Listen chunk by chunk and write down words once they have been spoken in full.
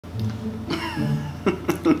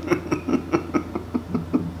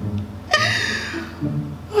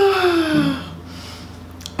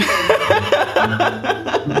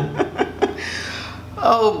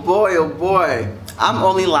Oh boy, oh boy. I'm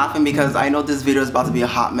only laughing because I know this video is about to be a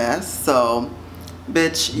hot mess. So,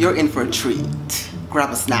 bitch, you're in for a treat.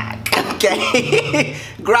 Grab a snack, okay?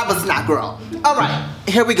 Grab a snack, girl. Alright,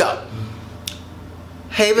 here we go.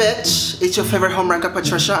 Hey bitch, it's your favorite home wrecker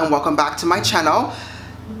Patricia and welcome back to my channel.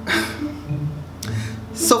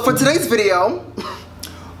 So for today's video,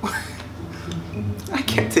 I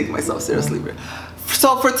can't take myself seriously.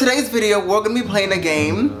 So for today's video, we're gonna be playing a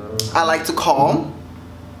game I like to call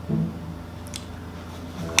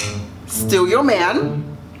Steal Your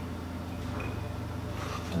Man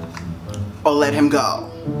or Let Him Go.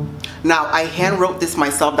 Now, I hand wrote this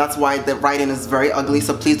myself, that's why the writing is very ugly,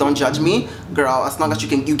 so please don't judge me. Girl, as long as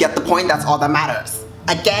you get the point, that's all that matters.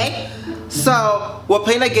 Okay? So, we're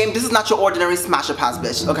playing a game. This is not your ordinary smash or pass,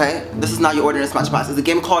 bitch, okay? This is not your ordinary smash or pass. It's a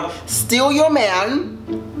game called Steal Your Man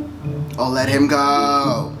or Let Him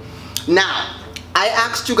Go. Now, I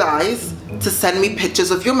asked you guys to send me pictures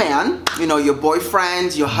of your man, you know, your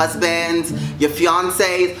boyfriend, your husband, your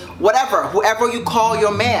fiance, whatever, whoever you call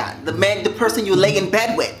your man, the person you lay in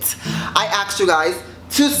bed with. I asked you guys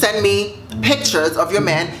to send me pictures of your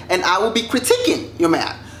man and I will be critiquing your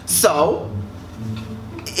man. So,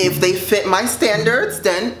 if they fit my standards,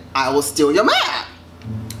 then I will steal your man.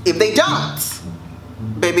 If they don't,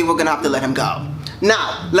 baby, we're gonna have to let him go.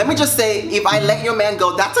 Now, let me just say, if I let your man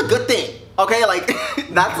go, that's a good thing. Okay, like,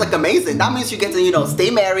 that's like amazing. That means you get to, you know, stay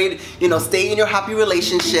married, you know, stay in your happy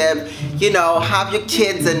relationship, you know, have your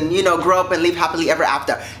kids and, you know, grow up and live happily ever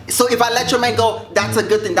after. So if I let your man go, that's a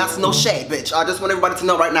good thing. That's no shade, bitch. I just want everybody to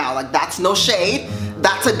know right now, like, that's no shade.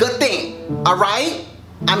 That's a good thing, all right?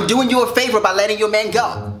 I'm doing you a favor by letting your man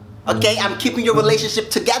go, okay? I'm keeping your relationship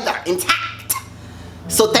together, intact.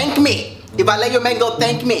 So thank me. If I let your man go,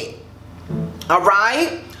 thank me, all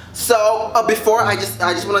right? So before, I just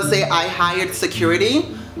want to say I hired security.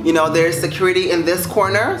 You know, there's security in this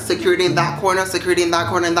corner, security in that corner, security in that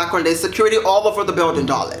corner, and that corner. There's security all over the building,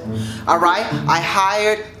 darling. All right? I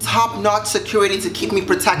hired top-notch security to keep me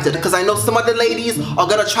protected because I know some of the ladies are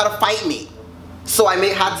going to try to fight me. So I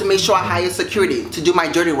had to make sure I hired security to do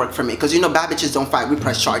my dirty work for me because, you know, bad bitches don't fight. We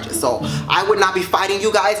press charges. So I would not be fighting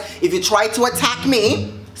you guys if you try to attack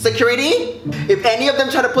me. Security, if any of them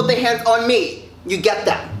try to put their hands on me, you get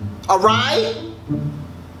them. Alright?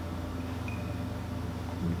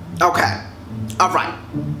 Okay. Alright.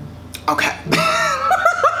 Okay.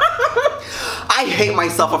 I hate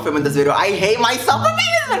myself for filming this video. I hate myself for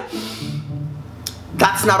filming this.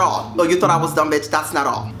 That's not all. Oh, you thought I was dumb, bitch? That's not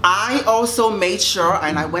all. I also made sure,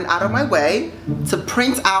 and I went out of my way, to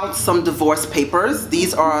print out some divorce papers.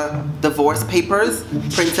 These are divorce papers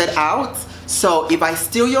printed out. So if I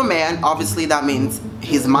steal your man, obviously that means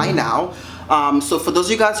he's mine now. So for those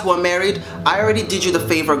of you guys who are married, I already did you the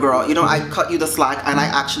favor, girl. You know, I cut you the slack and I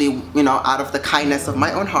actually, you know, out of the kindness of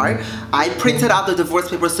my own heart, I printed out the divorce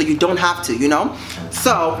papers so you don't have to, you know?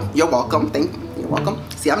 So, you're welcome. You're welcome.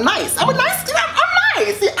 See, I'm nice. I'm nice. I'm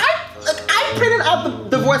nice. See, I printed out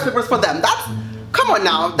the divorce papers for them. Come on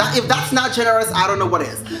now, if that's not generous, I don't know what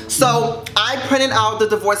is. So I printed out the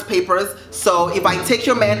divorce papers. So if I take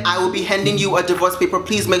your man, I will be handing you a divorce paper.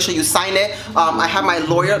 Please make sure you sign it. I have my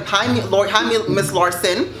lawyer. Hi, Miss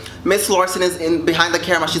Larson. Miss Larson is behind the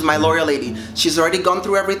camera. She's my lawyer lady. She's already gone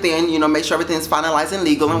through everything. You know, make sure everything is finalized and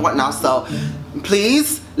legal and whatnot. So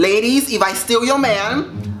please, ladies, if I steal your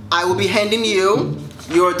man, I will be handing you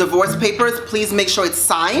your divorce papers. Please make sure it's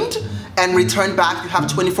signed and return back. You have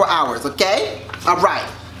 24 hours, okay? All right.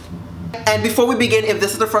 And before we begin, if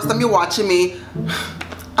this is the first time you're watching me,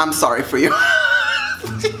 I'm sorry for you.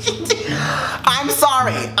 I'm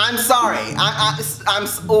sorry. I'm sorry. I'm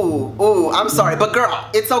sorry. But girl,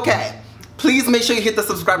 it's okay. Please make sure you hit the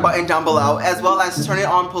subscribe button down below, as well as turn it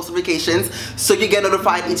on post notifications so you get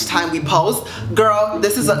notified each time we post. Girl,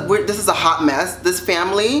 this is a hot mess. This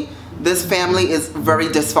family is very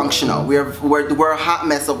dysfunctional. We're a hot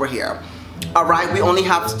mess over here. All right, we only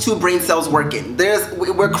have 2 brain cells working.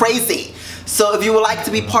 We're crazy. So if you would like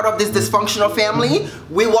to be part of this dysfunctional family,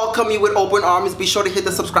 we welcome you with open arms. Be sure to hit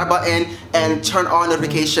the subscribe button and turn on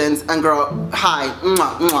notifications. And girl, hi,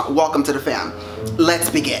 mwah, mwah, welcome to the fam. Let's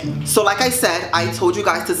begin. So like I said, I told you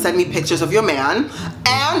guys to send me pictures of your man,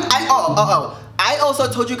 and I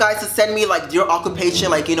also told you guys to send me like their occupation,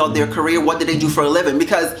 like, you know, their career, what did they do for a living,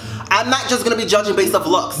 because I'm not just gonna be judging based off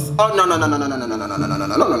looks. Oh no.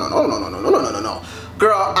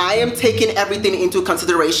 Girl, I am taking everything into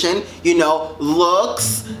consideration, you know,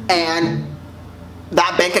 looks and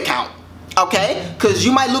that bank account. okay? Because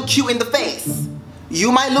you might look cute in the face.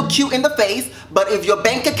 You might look cute in the face, but if your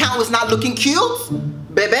bank account is not looking cute,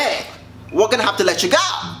 baby, we're gonna have to let you go.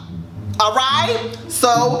 Alright?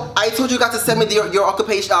 So I told you guys to send me your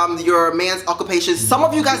occupation, your man's occupation. Some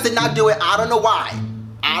of you guys did not do it. I don't know why.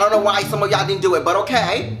 I don't know why some of y'all didn't do it, but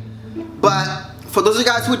okay. But for those of you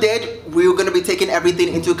guys who did, we're gonna be taking everything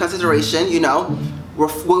into consideration, you know.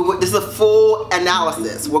 This is a full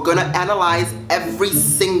analysis. We're gonna analyze every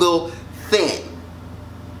single thing.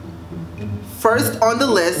 First on the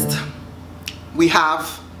list, we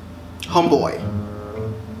have homeboy.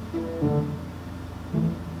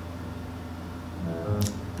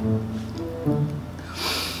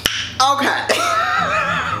 Okay.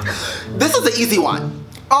 This is the easy one.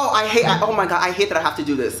 Oh my god, I hate that I have to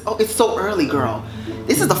do this. Oh, it's so early, girl.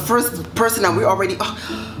 This is the first person that we already,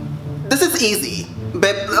 this is easy.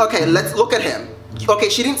 But okay, let's look at him. Okay,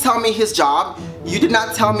 she didn't tell me his job. You did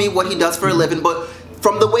not tell me what he does for a living, but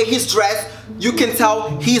from the way he's dressed, you can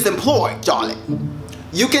tell he's employed, darling.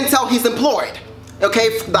 You can tell he's employed.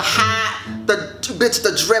 Okay, the hat, the bitch,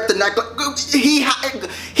 the drip, the necklace. He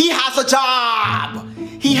has a job.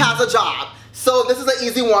 He has a job. So this is an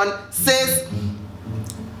easy one, sis.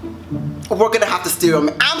 We're gonna have to steer him.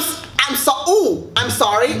 I'm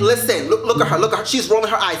sorry. Listen, look at her. Look at her. She's rolling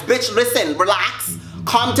her eyes. Bitch, listen, relax.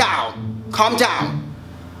 Calm down. Calm down.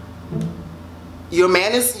 Your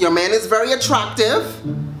man is very attractive,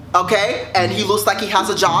 okay? And he looks like he has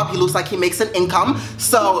a job. He looks like he makes an income.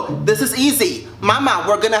 So this is easy. Mama,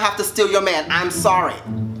 we're gonna have to steal your man. I'm sorry.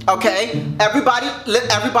 Okay? Everybody, let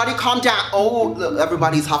everybody calm down. Oh, look,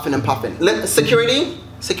 everybody's huffing and puffing. Security.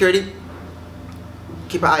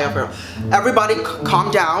 Keep an eye out for her. Everybody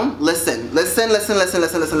calm down. Listen.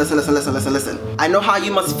 I know how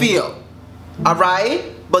you must feel.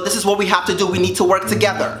 Alright? But this is what we have to do. We need to work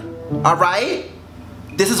together. Alright?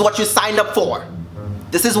 This is what you signed up for.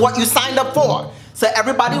 This is what you signed up for. So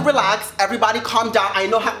everybody relax. Everybody calm down. I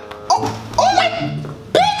know how. Oh my.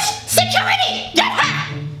 Bitch! Security! Get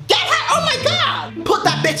her! Get her! Oh my god! Put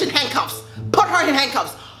that bitch in handcuffs. Put her in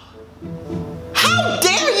handcuffs. How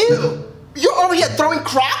dare you! You're over here throwing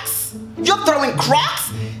Crocs? You're throwing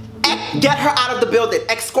Crocs? Get her out of the building.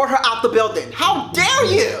 Escort her out the building. How dare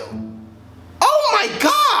you? Oh my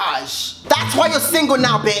gosh! That's why you're single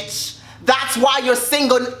now, bitch. That's why you're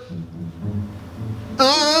single.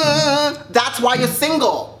 That's why you're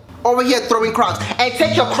single. Over here throwing Crocs. And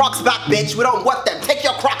take your Crocs back, bitch. We don't want them. Take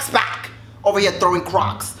your Crocs back. Over here throwing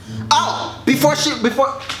Crocs. Oh,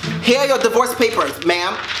 here are your divorce papers,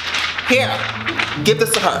 ma'am. Here, give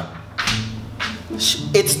this to her.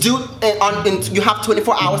 It's due you have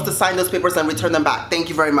 24 hours to sign those papers and return them back. Thank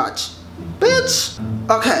you very much. Bitch.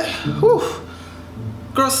 Okay. Whew.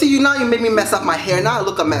 Girl, see you now, you made me mess up my hair. Now I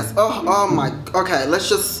look a mess. Oh my. Okay, let's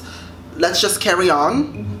just carry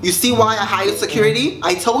on. You see why I hired security?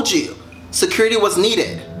 I told you. Security was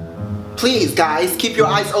needed. Please, guys, keep your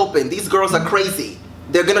eyes open. These girls are crazy.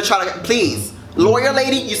 They're gonna try to, please. Lawyer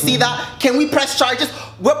lady, you see that? Can we press charges?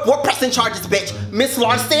 We're pressing charges, bitch. Miss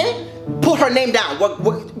Larson, put her name down.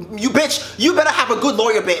 You bitch, you better have a good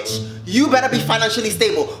lawyer, bitch. You better be financially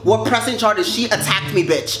stable. We're pressing charges. She attacked me,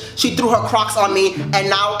 bitch. She threw her Crocs on me, and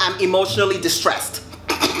now I'm emotionally distressed.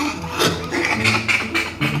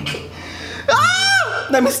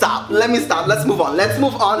 Let me stop. Let's move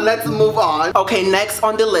on. Okay, next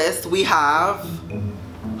on the list we have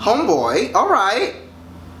homeboy. All right.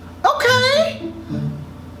 Okay.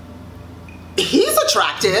 He's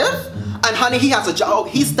attractive. And honey, he has a job. Oh,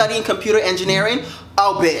 he's studying computer engineering.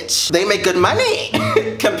 Oh, bitch. They make good money.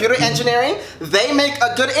 Computer engineering, they make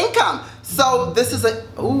a good income. So this is a,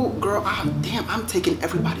 ooh, girl, oh, damn, I'm taking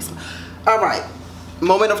everybody's. All right,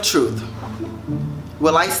 moment of truth.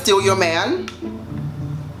 Will I steal your man?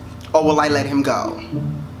 Or will I let him go?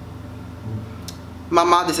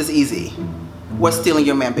 Mama, this is easy. We're stealing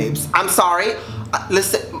your man, babes. I'm sorry.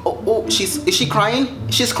 Listen, is she crying?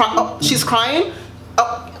 She's crying. Oh, she's crying.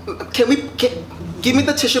 Oh, give me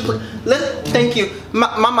the tissue, please. Thank you,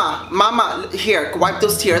 Mama. Here, wipe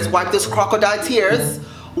those tears. Wipe those crocodile tears.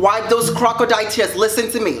 Wipe those crocodile tears. Listen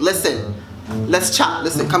to me. Listen. Let's chat.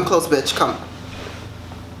 Listen. Come close, bitch. Come.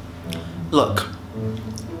 Look,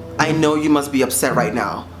 I know you must be upset right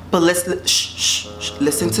now. But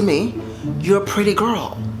listen to me. You're a pretty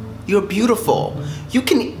girl. You're beautiful. You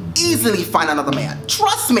can easily find another man.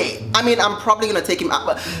 Trust me. I mean, I'm probably gonna take him out,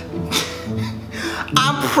 but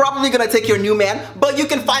I'm probably gonna take your new man, but you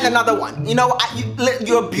can find another one. You know,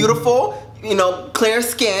 you're beautiful, you know, clear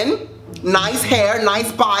skin, nice hair,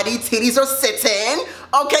 nice body, titties are sitting.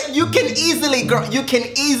 Okay, you can easily, girl, you can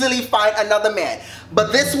easily find another man.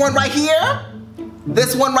 But this one right here,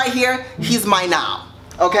 This one right here, he's mine now.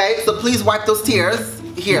 Okay, so please wipe those tears.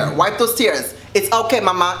 Here, wipe those tears. It's okay,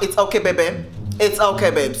 mama. It's okay, baby. It's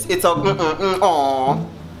okay, babes. It's okay. Aww.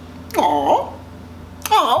 Aww.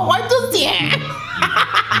 Oh, wipe those tears.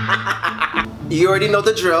 You already know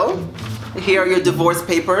the drill. Here are your divorce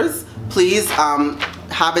papers. Please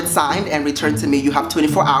have it signed and return to me. You have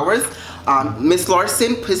 24 hours. Miss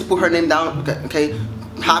Larson, please put her name down. Okay.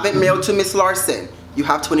 Have it mailed to Miss Larson. You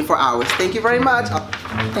have 24 hours. Thank you very much.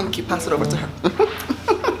 Thank you. Pass it over to her.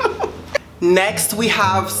 Next, we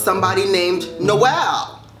have somebody named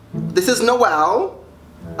Noel. This is Noel.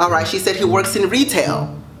 All right. She said he works in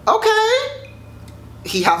retail. Okay.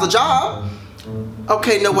 He has a job.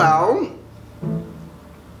 Okay, Noel.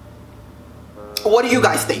 What do you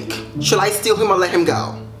guys think? Should I steal him or let him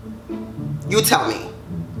go? You tell me.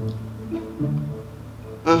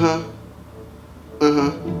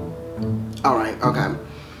 Alright, okay.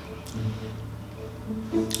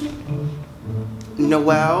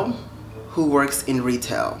 Noel, who works in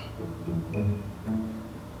retail.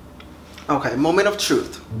 Okay, moment of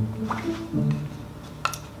truth.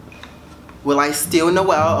 Will I steal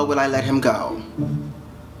Noel or will I let him go?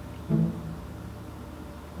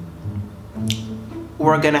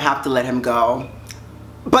 We're gonna have to let him go.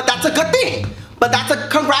 But that's a good thing. But that's a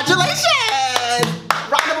congratulations.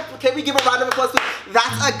 Can we give a round of applause?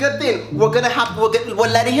 That's a good thing. We're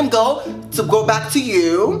letting him go to go back to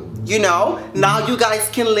you. You know, now you guys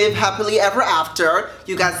can live happily ever after.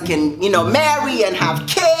 You guys can, you know, marry and have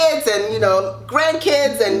kids and, you know,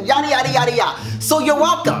 grandkids and yada yada yada yada. So you're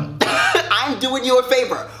welcome. I'm doing you a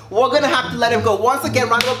favor. We're gonna have to let him go. Once again,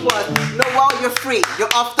 round of applause. Noel, you're free.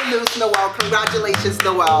 You're off the loose, Noel. Congratulations,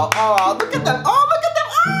 Noel. Oh, look at them. Oh, look at them.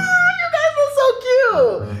 Oh, you guys are so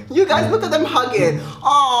cute. You guys, look at them hugging.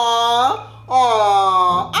 Aww.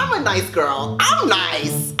 Aww. I'm a nice girl. I'm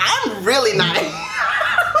nice. I'm really nice.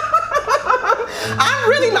 I'm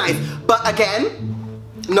really nice. But again,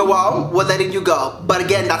 Noel, we're letting you go. But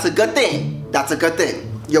again, that's a good thing. That's a good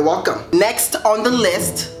thing. You're welcome. Next on the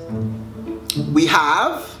list, we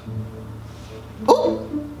have... Ooh.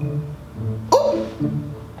 Ooh.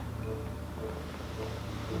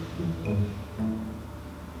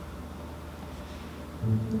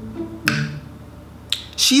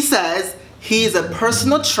 She says he's a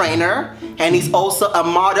personal trainer and he's also a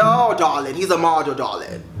model, darling. He's a model,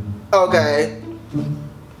 darling. Okay.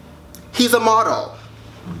 He's a model.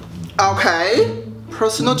 Okay.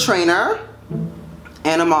 Personal trainer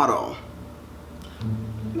and a model.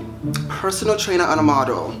 Personal trainer and a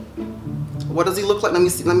model. What does he look like? Let me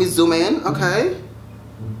see. Let me zoom in. Okay.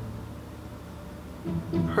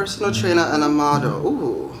 Personal trainer and a model.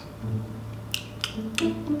 Ooh.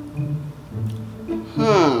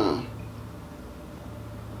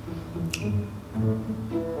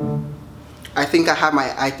 I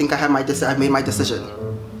made my decision.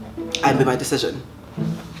 I made my decision.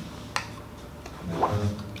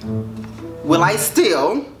 Will I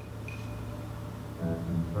steal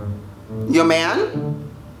your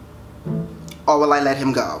man or will I let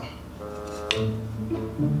him go?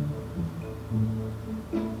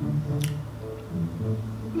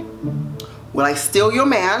 Will I steal your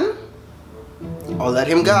man or let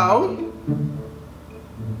him go?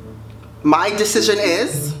 My decision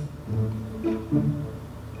is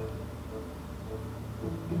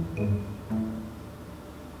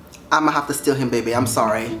I'm gonna have to steal him, baby. I'm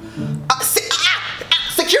sorry.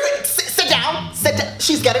 Security, sit down. Sit down.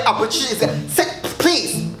 She's getting up.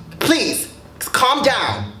 Please, please, calm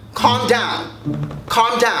down. Calm down.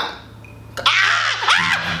 Calm down.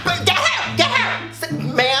 Get her.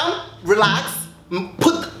 Ma'am, relax.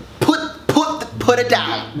 Put it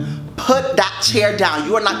down. Put that chair down.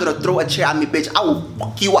 You are not gonna throw a chair at me, bitch. I will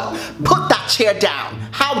fuck you up. Put that chair down.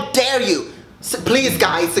 How dare you? Please,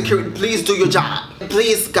 guys, security, please do your job.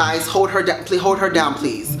 Please, guys, hold her down. Please hold her down,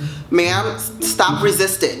 please. Ma'am, stop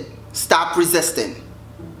resisting. Stop resisting.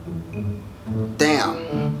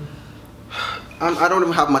 Damn. I don't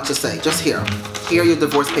even have much to say. Just here. Here are your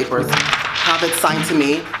divorce papers. Have it signed to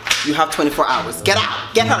me. You have 24 hours. Get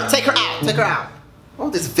out. Get her. Take her out. Take her out.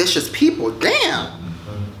 Oh, these vicious people. Damn.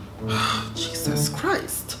 Jesus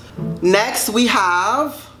Christ. Next, we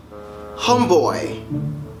have homeboy.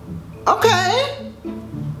 Okay.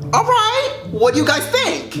 All right. What do you guys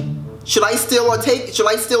think? Should I steal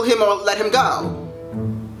him or let him go?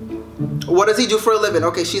 What does he do for a living?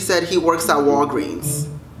 Okay, she said he works at Walgreens.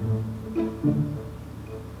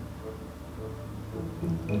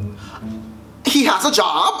 He has a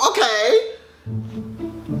job. Okay.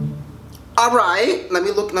 All right. Let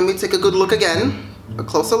me take a good look again. A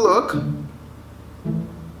closer look.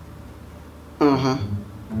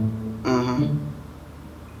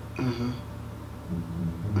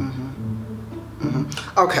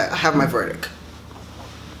 Okay, I have my verdict.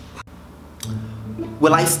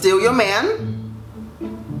 Will I steal your man?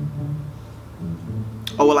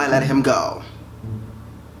 Or will I let him go?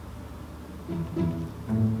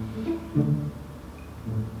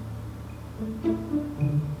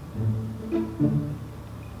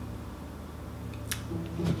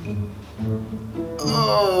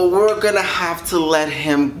 Oh, we're gonna have to let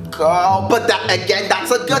him go. But that, again,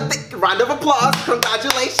 that's a good thing. Round of applause.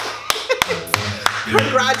 Congratulations.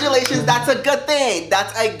 Congratulations. That's a good thing.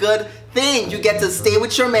 That's a good thing. You get to stay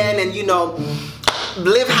with your man and, you know,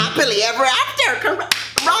 live happily ever after.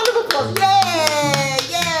 Round of applause. Yay.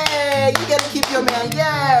 Yay. You get to keep your man.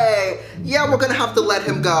 Yay. Yeah, we're gonna have to let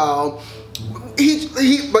him go.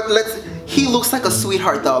 He looks like a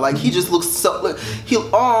sweetheart though. Like, he just looks so,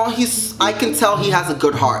 I can tell he has a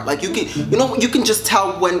good heart. Like, you can just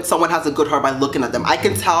tell when someone has a good heart by looking at them. I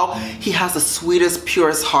can tell he has the sweetest,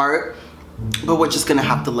 purest heart, but we're just gonna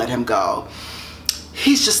have to let him go.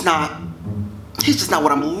 He's just not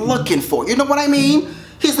what I'm looking for. You know what I mean?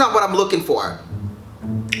 He's not what I'm looking for,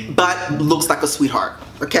 but looks like a sweetheart,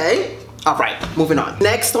 okay? All right, moving on.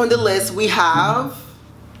 Next on the list, we have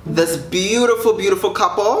this beautiful, beautiful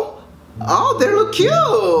couple. Oh, they look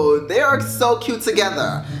cute. They are so cute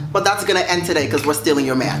together. But that's gonna end today because we're stealing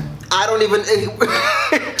your man. I don't even...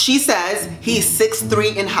 She says he's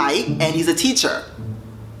 6'3" in height and he's a teacher.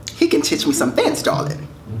 He can teach me some things, darling.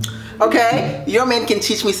 Okay? Your man can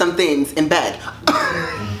teach me some things in bed.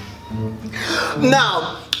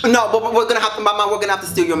 No, but we're gonna have to, Mama, we're gonna have to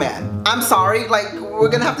steal your man. I'm sorry, like, we're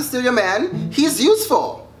gonna have to steal your man. He's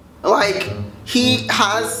useful. Like, he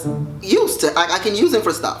has use to, I can use him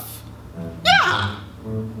for stuff. Yeah,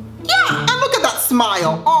 and look at that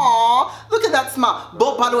smile. Aw, look at that smile.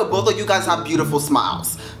 By the way, both of you guys have beautiful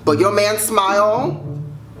smiles. But your man's smile,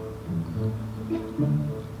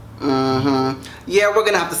 yeah, we're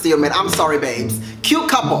gonna have to steal your man. I'm sorry, babes. Cute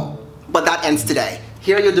couple, but that ends today.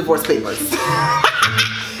 Here are your divorce papers.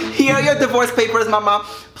 Here are your divorce papers, Mama.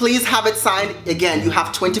 Please have it signed. Again, you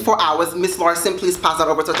have 24 hours. Miss Larson, please pass that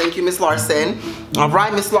over. So thank you, Miss Larson. All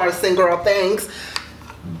right, Miss Larson, girl, thanks.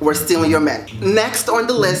 We're stealing your men. Next on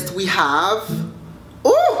the list, we have...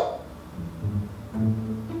 Oh!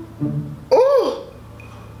 Oh!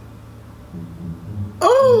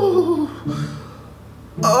 Oh!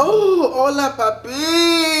 Oh, hola,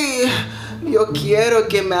 papi. Yo quiero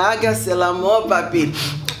que me hagas el amor, papi.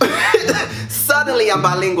 Suddenly, I'm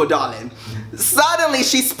bilingual, darling. Suddenly,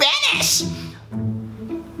 she's Spanish.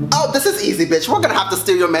 Oh, this is easy, bitch. We're gonna have to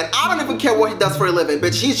steal your man. I don't even care what he does for a living,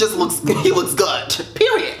 bitch. He looks good.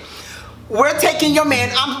 Period. We're taking your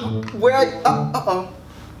man.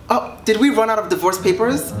 Did we run out of divorce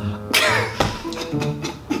papers?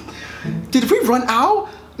 Did we run out?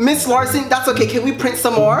 Miss Larson, that's okay. Can we print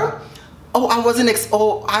some more? Oh,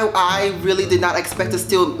 I really did not expect to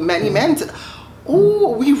steal many men.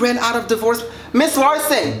 Oh, we ran out of divorce. Miss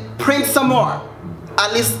Larson, print some more.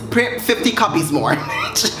 At least print 50 copies more.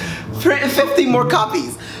 Print 50 more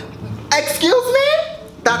copies. Excuse me?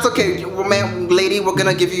 That's okay, man, lady, we're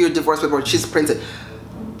gonna give you your divorce paper. She's printed.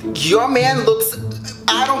 Your man looks,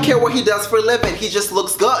 I don't care what he does for a living. He just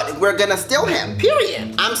looks good. We're gonna steal him,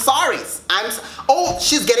 period. I'm sorry. Oh,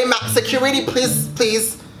 she's getting security.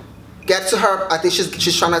 Please get to her. I think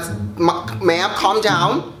she's trying to, ma'am, calm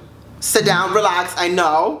down. Sit down, relax. I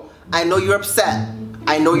know you're upset.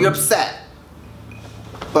 I know you're upset.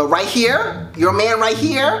 But right here, your man right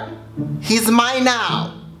here, he's mine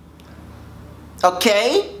now.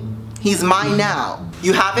 Okay? He's mine now.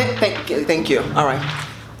 You have it? Thank you. All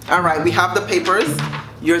right, we have the papers.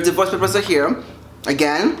 Your divorce papers are here.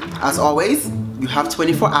 Again, as always, you have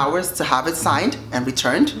 24 hours to have it signed and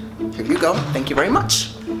returned. Here you go. Thank you very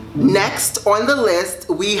much. Next on the list,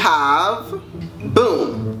 we have,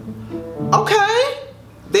 boom. Okay,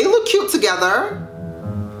 they look cute together.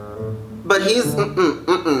 But he's,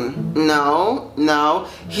 no.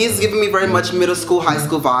 He's giving me very much middle school, high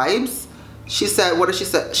school vibes. She said, what did she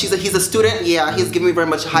say? She said he's a student. Yeah, he's giving me very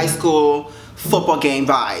much high school football game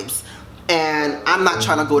vibes. And I'm not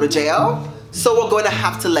trying to go to jail, so we're going to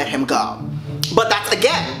have to let him go. But that's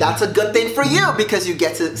a good thing for you because you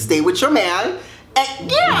get to stay with your man.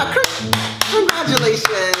 And yeah,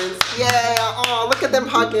 congratulations. Yeah, oh, look at them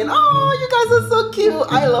hugging. Oh, you guys are so cute.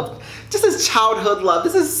 I love, this is childhood love.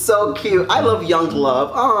 This is so cute. I love young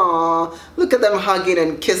love. Oh, look at them hugging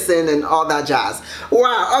and kissing and all that jazz.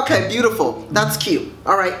 Wow, okay, beautiful. That's cute.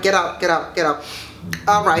 All right, get out.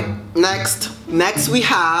 All right, next we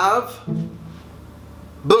have,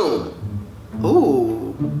 boom.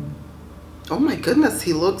 Ooh, oh my goodness,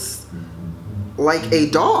 he looks, like a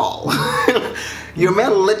doll. Your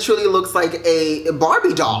man literally looks like a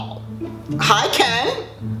Barbie doll. Hi, Ken.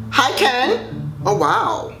 Hi, Ken. Oh,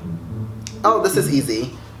 wow. Oh, this is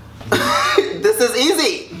easy. This is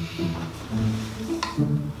easy.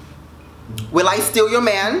 Will I steal your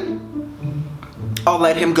man or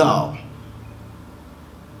let him go?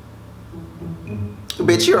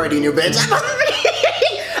 Bitch, you already knew, bitch. I'm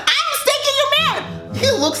sticking your man.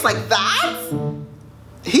 He looks like that?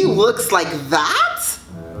 He looks like that?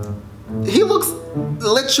 He looks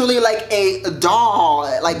literally like a doll.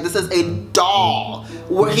 Like this is a doll.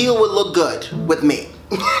 Where he would look good with me.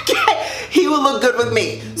 He would look good with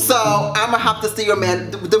me. So I'm gonna have to steal your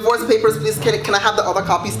man. Divorce papers, please. Can I have the other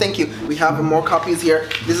copies? Thank you. We have more copies here.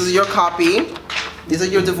 This is your copy. These are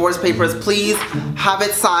your divorce papers. Please have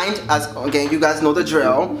it signed. As again, you guys know the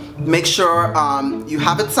drill. Make sure you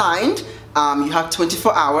have it signed. You have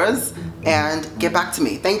 24 hours and get back to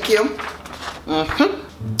me. Thank you.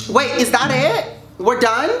 Wait, is that it? We're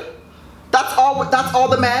done? That's all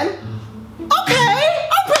the men? Okay,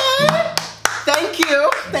 okay. Thank you,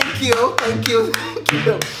 thank you, thank you, thank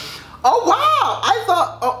you. Oh wow, I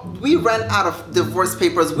thought we ran out of divorce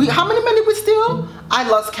papers. How many men did we steal? I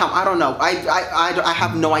lost count. I don't know. I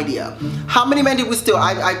have no idea. How many men did we steal?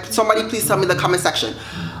 Somebody please tell me in the comment section.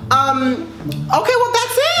 Okay, well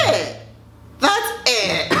that's it. That's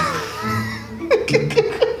it.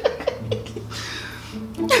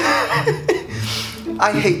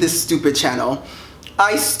 I hate this stupid channel.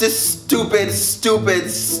 This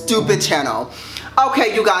stupid channel.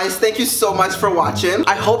 Okay, you guys, thank you so much for watching.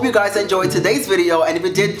 I hope you guys enjoyed today's video, and if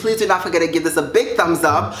you did, please do not forget to give this a big thumbs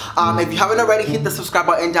up. If you haven't already, hit the subscribe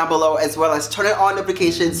button down below, as well as turn on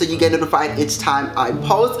notifications so you get notified each time I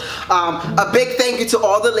post. A big thank you to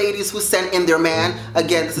all the ladies who sent in their man.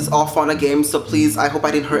 Again, this is all fun and games, so please, I hope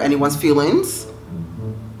I didn't hurt anyone's feelings.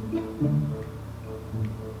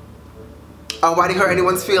 I didn't hurt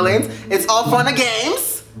anyone's feelings. It's all fun and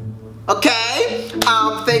games. Okay?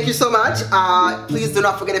 Thank you so much. Please do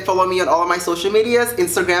not forget to follow me on all of my social medias.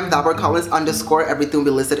 Instagram, tharealcollins_. Everything will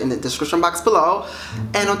be listed in the description box below.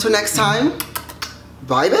 And until next time,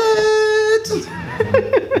 bye, bitch.